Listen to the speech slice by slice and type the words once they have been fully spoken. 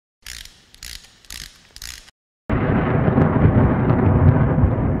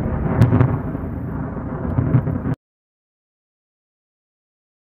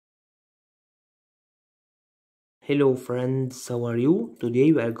Hello friends, how are you?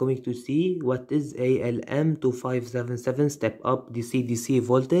 Today we are going to see what is a LM2577 Step Up DC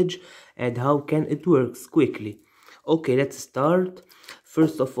voltage and how can it works quickly. Okay, let's start.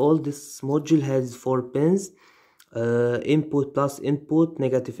 First of all, this module has 4 pins, input plus input,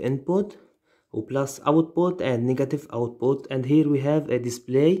 negative input, plus output and negative output, and here we have a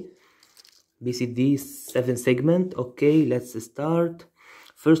display BCD 7 segment. Okay, let's start.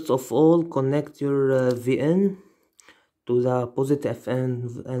 First of all, connect your VN to the positive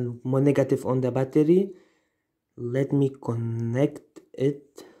and negative on the battery. Let me connect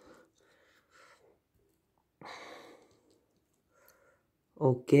it.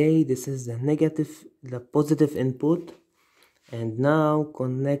 Okay, this is the positive input, and now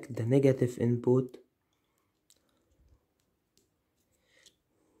connect the negative input.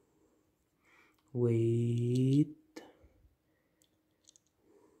 Wait.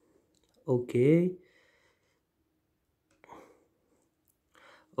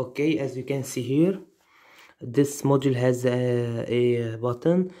 Okay, as you can see here, this module has a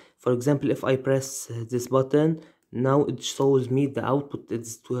button. For example, if I press this button, now it shows me the output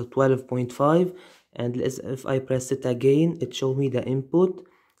is 12.5, and if I press it again, it shows me the input.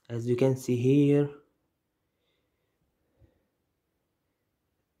 As you can see here,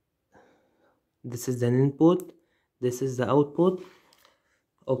 this is the input, this is the output.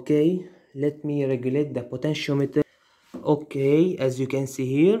 Okay, let me regulate the potentiometer. Okay, as you can see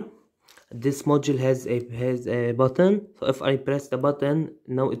here, this module has a button. So if I press the button,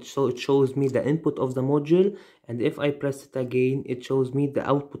 now it shows me the input of the module, and if I press it again, it shows me the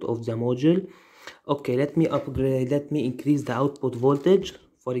output of the module. Okay, let me increase the output voltage.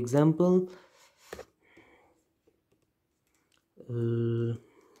 For example,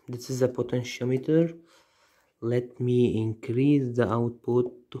 this is a potentiometer. Let me increase the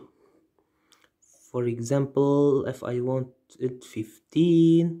output. For example, if I want it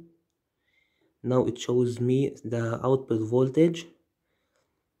 15, now it shows me the output voltage.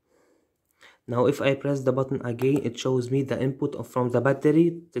 Now if I press the button again, it shows me the input from the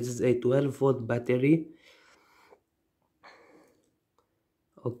battery. This is a 12-volt battery.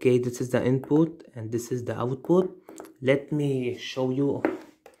 Okay, this is the input and this is the output. Let me show you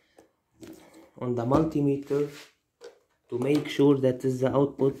on the multimeter to make sure that the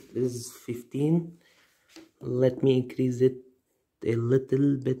output is 15. Let me increase it a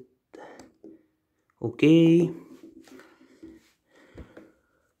little bit. Okay,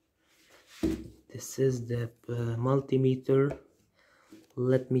 this is the multimeter.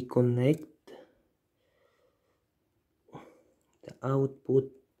 Let me connect the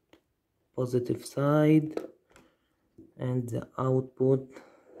output positive side and the output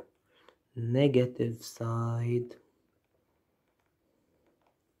negative side.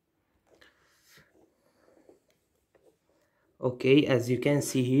 Okay, as you can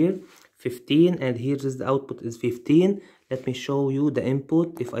see here, 15, and here is the output is 15. Let me show you the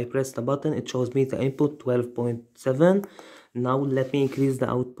input. If I press the button, it shows me the input 12.7. Now let me increase the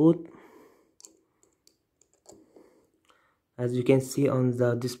output. As you can see on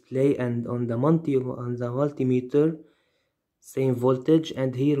the display and on the multimeter, same voltage,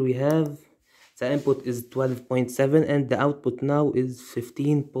 and here we have the input is 12.7 and the output now is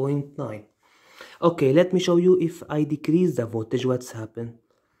 15.9. Okay, let me show you if I decrease the voltage, what's happened.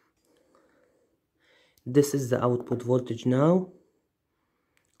 This is the output voltage now.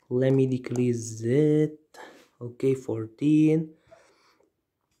 Let me decrease it. Okay, 14,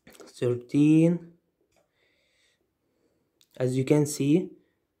 13. As you can see,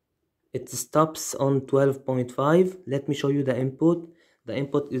 it stops on 12.5. Let me show you the input. The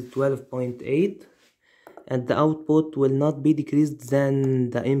input is 12.8, and the output will not be decreased than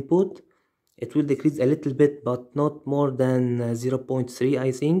the input. It will decrease a little bit, but not more than 0.3,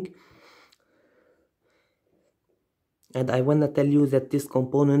 I think. And I wanna tell you that this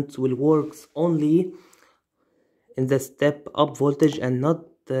component will work only in the step up voltage and not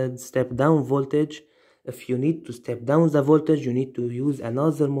the step down voltage. If you need to step down the voltage, you need to use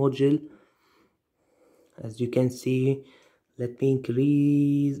another module. As you can see, let me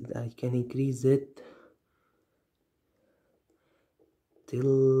increase, I can increase it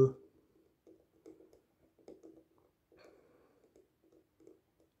till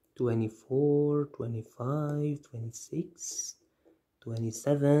 24, 25, 26,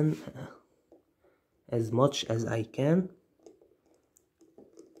 27, as much as I can.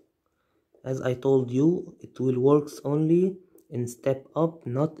 As I told you, it will work only in step up,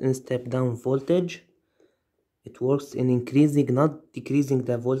 not in step down voltage. It works in increasing, not decreasing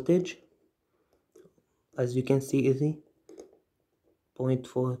the voltage. As you can see, easy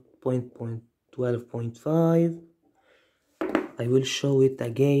 0.4, 12.5, I will show it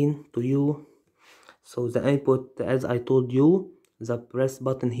again to you. So the input, as I told you, the press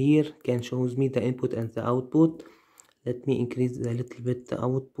button here can shows me the input and the output. Let me increase a little bit the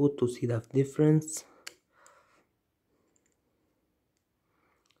output to see the difference.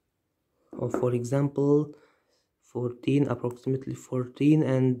 Or for example 14, approximately 14,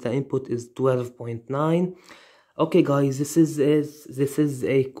 and the input is 12.9. Okay guys, this is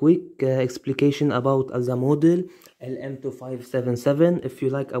a quick explication about the model LM2577. If you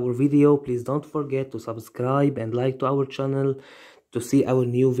like our video, please don't forget to subscribe and like to our channel to see our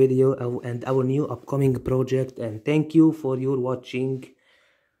new video and our new upcoming project, and thank you for your watching.